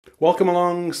Welcome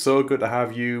along, so good to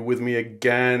have you with me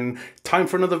again. Time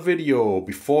for another video.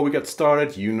 Before we get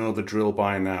started, you know the drill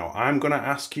by now. I'm going to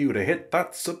ask you to hit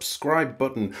that subscribe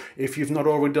button. If you've not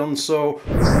already done so,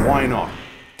 why not?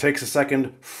 Takes a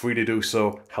second, free to do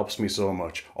so, helps me so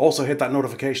much. Also hit that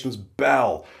notifications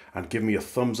bell and give me a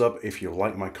thumbs up if you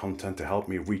like my content to help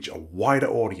me reach a wider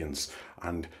audience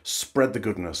and spread the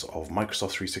goodness of Microsoft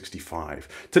 365.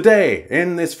 Today,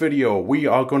 in this video, we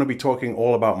are going to be talking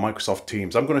all about Microsoft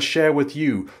Teams. I'm going to share with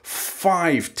you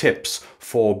 5 tips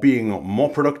for being more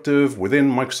productive within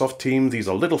Microsoft Teams. These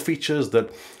are little features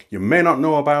that you may not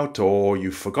know about or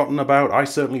you've forgotten about. I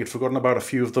certainly had forgotten about a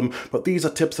few of them, but these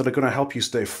are tips that are going to help you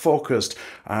stay focused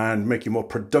and make you more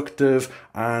productive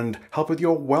and help with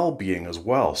your well-being as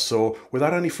well. So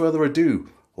without any further ado,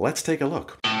 let's take a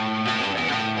look.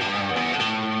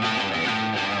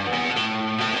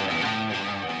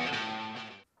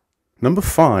 Number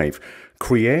 5,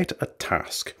 create a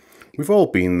task. We've all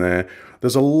been there.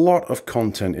 There's a lot of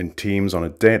content in Teams on a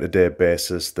day-to-day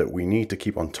basis that we need to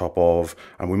keep on top of,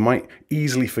 and we might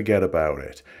easily forget about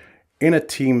it. In a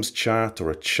Teams chat or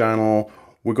a channel,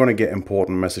 we're going to get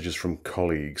important messages from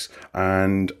colleagues,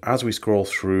 and as we scroll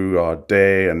through our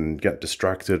day and get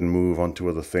distracted and move on to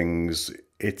other things,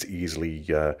 it's easily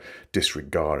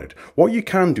disregarded. What you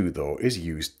can do though is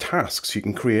use tasks. You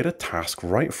can create a task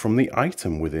right from the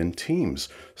item within Teams.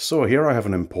 So here I have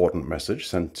an important message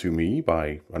sent to me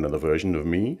by another version of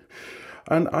me,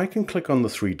 and I can click on the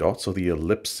 3 dots or the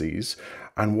ellipses,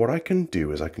 and what I can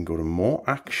do is I can go to more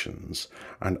actions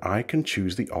and I can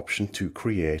choose the option to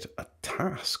create a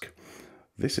task.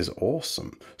 This is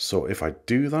awesome. So if I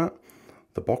do that,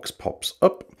 the box pops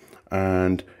up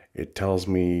and it tells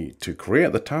me to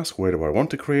create the task. Where do I want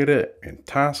to create it? In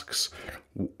tasks.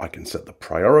 I can set the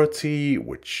priority,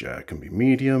 which can be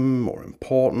medium or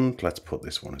important. Let's put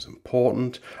this one as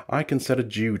important. I can set a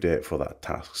due date for that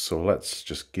task. So let's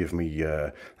just give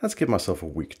myself a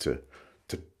week to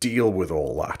deal with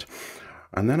all that.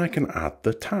 And then I can add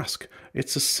the task.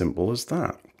 It's as simple as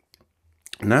that.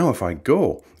 Now, if I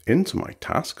go into my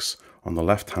tasks on the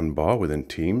left-hand bar within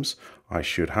Teams, I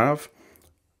should have,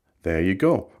 there you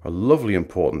go, a lovely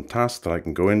important task that I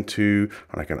can go into,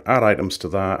 and I can add items to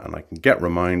that, and I can get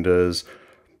reminders.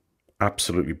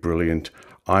 Absolutely brilliant.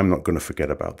 I'm not going to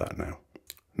forget about that now.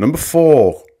 Number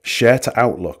 4, share to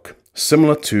Outlook.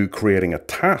 Similar to creating a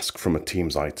task from a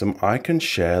Teams item, I can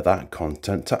share that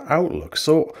content to Outlook.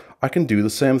 So I can do the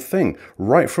same thing.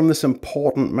 Right from this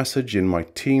important message in my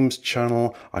Teams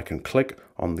channel, I can click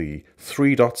on the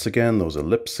 3 dots again, those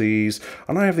ellipses,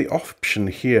 and I have the option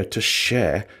here to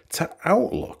share to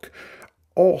Outlook.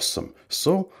 Awesome.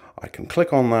 So I can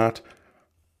click on that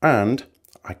and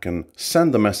I can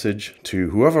send the message to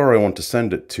whoever I want to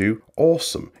send it to.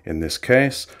 Awesome. In this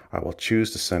case, I will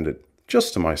choose to send it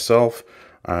just to myself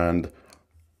and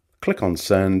click on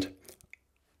send,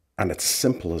 and it's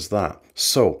simple as that.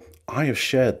 So I have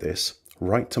shared this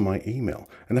right to my email,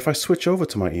 and if I switch over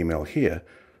to my email here,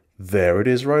 there it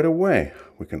is right away.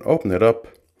 We can open it up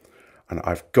and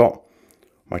I've got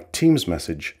my Teams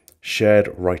message shared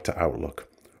right to Outlook.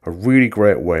 A really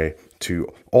great way to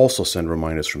also send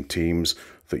reminders from Teams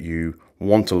that you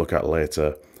want to look at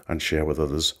later and share with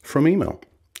others from email.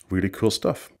 Really cool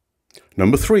stuff.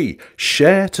 Number 3,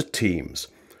 share to Teams.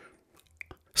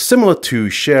 Similar to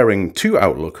sharing to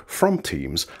Outlook from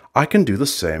Teams, I can do the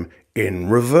same in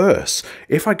reverse.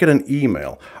 If I get an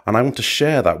email and I want to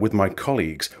share that with my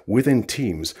colleagues within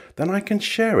Teams, then I can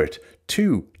share it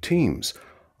to Teams.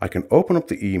 I can open up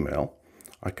the email,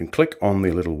 I can click on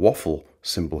the little waffle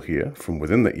symbol here from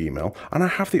within the email, and I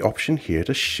have the option here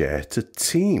to share to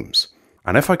Teams.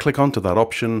 And if I click onto that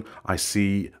option, I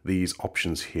see these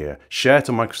options here. Share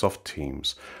to Microsoft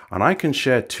Teams. And I can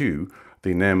share to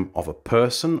the name of a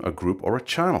person, a group, or a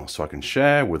channel. So I can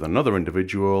share with another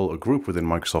individual, a group within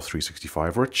Microsoft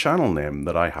 365, or a channel name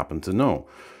that I happen to know.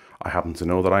 I happen to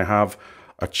know that I have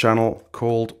a channel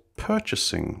called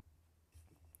Purchasing.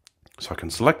 So I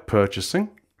can select Purchasing,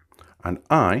 and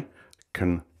I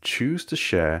can choose to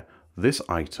share this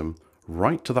item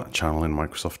right to that channel in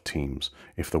Microsoft Teams.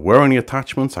 If there were any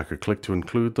attachments, I could click to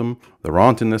include them. There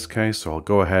aren't in this case, so I'll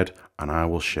go ahead and I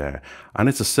will share. And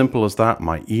it's as simple as that.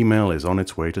 My email is on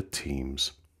its way to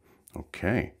Teams.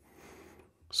 Okay,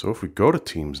 so if we go to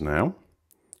Teams now,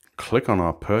 click on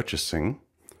our Purchasing,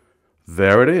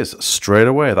 there it is, straight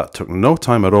away. That took no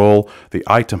time at all. The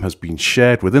item has been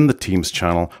shared within the Teams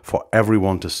channel for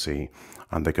everyone to see,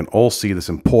 and they can all see this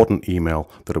important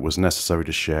email that it was necessary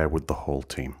to share with the whole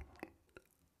team.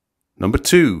 Number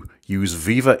 2, use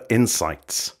Viva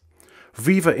Insights.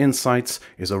 Viva Insights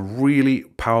is a really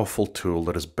powerful tool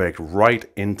that is baked right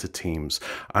into Teams,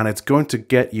 and it's going to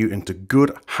get you into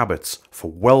good habits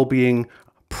for well-being,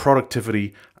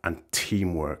 productivity, and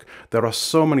teamwork. There are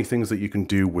so many things that you can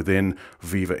do within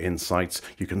Viva Insights.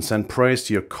 You can send praise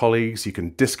to your colleagues, you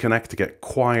can disconnect to get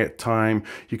quiet time,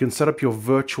 you can set up your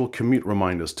virtual commute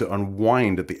reminders to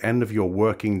unwind at the end of your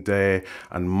working day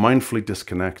and mindfully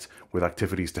disconnect with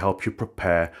activities to help you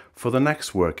prepare for the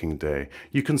next working day.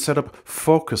 You can set up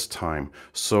focus time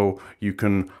so you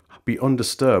can be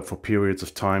undisturbed for periods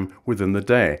of time within the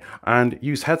day, and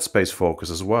use Headspace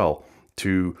Focus as well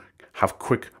to have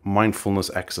quick mindfulness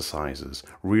exercises.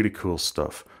 Really cool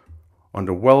stuff.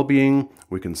 Under well-being,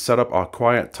 we can set up our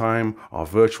quiet time, our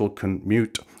virtual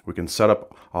commute, we can set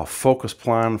up our focus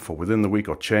plan for within the week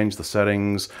or change the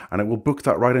settings, and it will book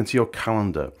that right into your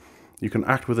calendar. You can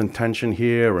act with intention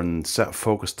here and set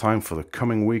focus time for the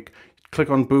coming week. Click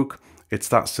on book, it's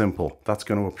that simple. That's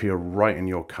going to appear right in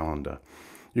your calendar.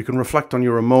 You can reflect on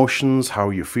your emotions,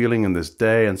 how you're feeling in this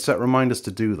day, and set reminders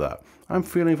to do that. I'm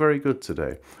feeling very good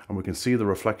today, and we can see the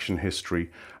reflection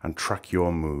history and track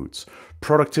your moods.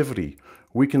 Productivity,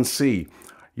 we can see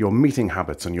your meeting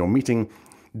habits and your meeting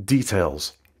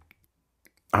details.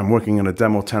 I'm working in a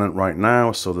demo tenant right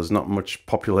now, so there's not much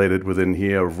populated within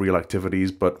here of real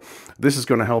activities, but this is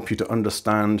going to help you to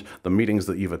understand the meetings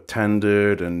that you've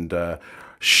attended and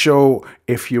show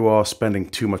if you are spending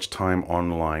too much time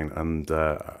online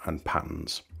and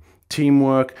patterns.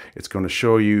 Teamwork, it's going to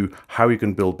show you how you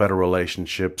can build better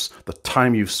relationships, the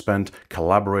time you've spent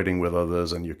collaborating with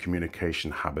others, and your communication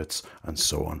habits, and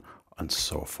so on and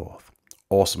so forth.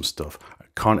 Awesome stuff. I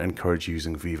can't encourage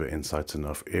using Viva Insights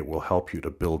enough. It will help you to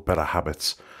build better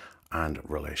habits and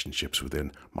relationships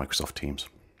within Microsoft Teams.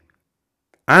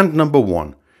 And number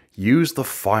one, use the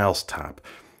Files tab.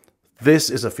 This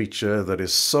is a feature that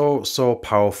is so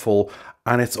powerful,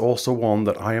 and it's also one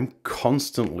that I am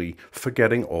constantly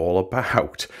forgetting all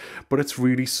about, but it's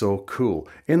really so cool.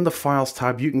 In the Files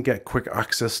tab, you can get quick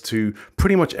access to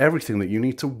pretty much everything that you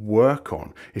need to work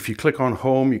on. If you click on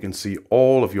Home, you can see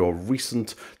all of your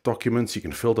recent documents. You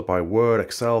can filter by Word,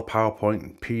 Excel, PowerPoint,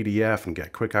 and PDF and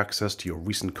get quick access to your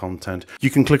recent content. You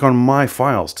can click on My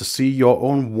Files to see your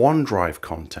own OneDrive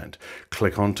content.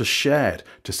 Click on to Shared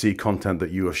to see content that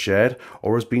you have shared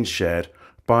or has been shared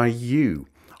by you.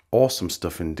 Awesome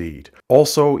stuff indeed.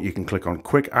 Also, you can click on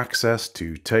Quick Access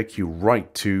to take you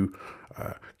right to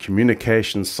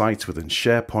communication sites within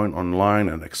SharePoint Online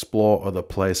and explore other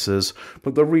places.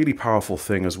 But the really powerful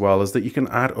thing as well is that you can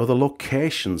add other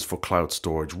locations for cloud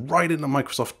storage right into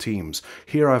Microsoft Teams.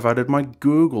 Here I've added my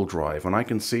Google Drive, and I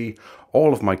can see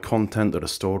all of my content that are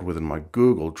stored within my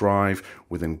Google Drive,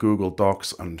 within Google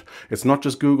Docs. And it's not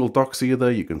just Google Docs either.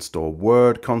 You can store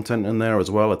Word content in there as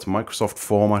well. It's Microsoft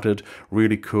formatted,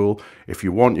 really cool. If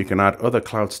you want, you can add other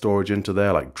cloud storage into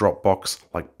there like Dropbox,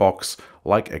 like Box,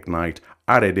 like Ignite,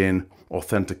 add it in,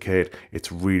 authenticate.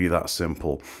 It's really that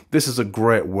simple. This is a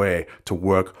great way to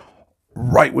work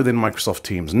right within Microsoft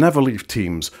Teams. Never leave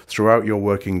Teams throughout your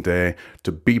working day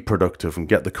to be productive and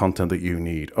get the content that you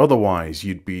need. Otherwise,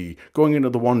 you'd be going into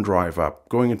the OneDrive app,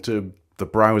 going into the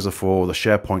browser for the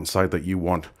SharePoint site that you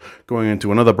want, going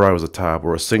into another browser tab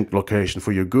or a sync location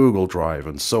for your Google Drive,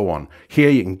 and so on. Here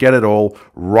you can get it all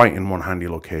right in one handy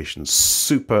location.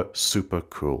 Super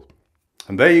cool.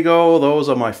 And there you go. Those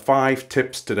are my 5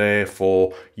 tips today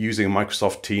for using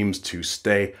Microsoft Teams to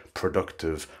stay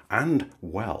productive and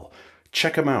well.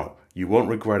 Check them out. You won't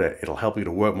regret it. It'll help you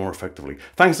to work more effectively.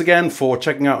 Thanks again for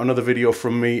checking out another video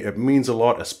from me. It means a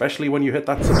lot, especially when you hit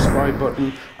that subscribe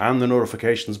button and the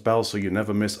notifications bell so you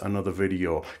never miss another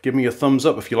video. Give me a thumbs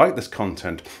up if you like this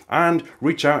content, and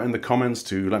reach out in the comments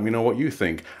to let me know what you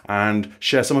think and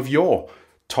share some of your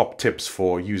top tips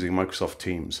for using Microsoft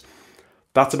Teams.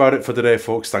 That's about it for today,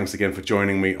 folks. Thanks again for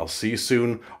joining me. I'll see you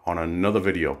soon on another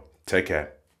video. Take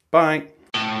care. Bye.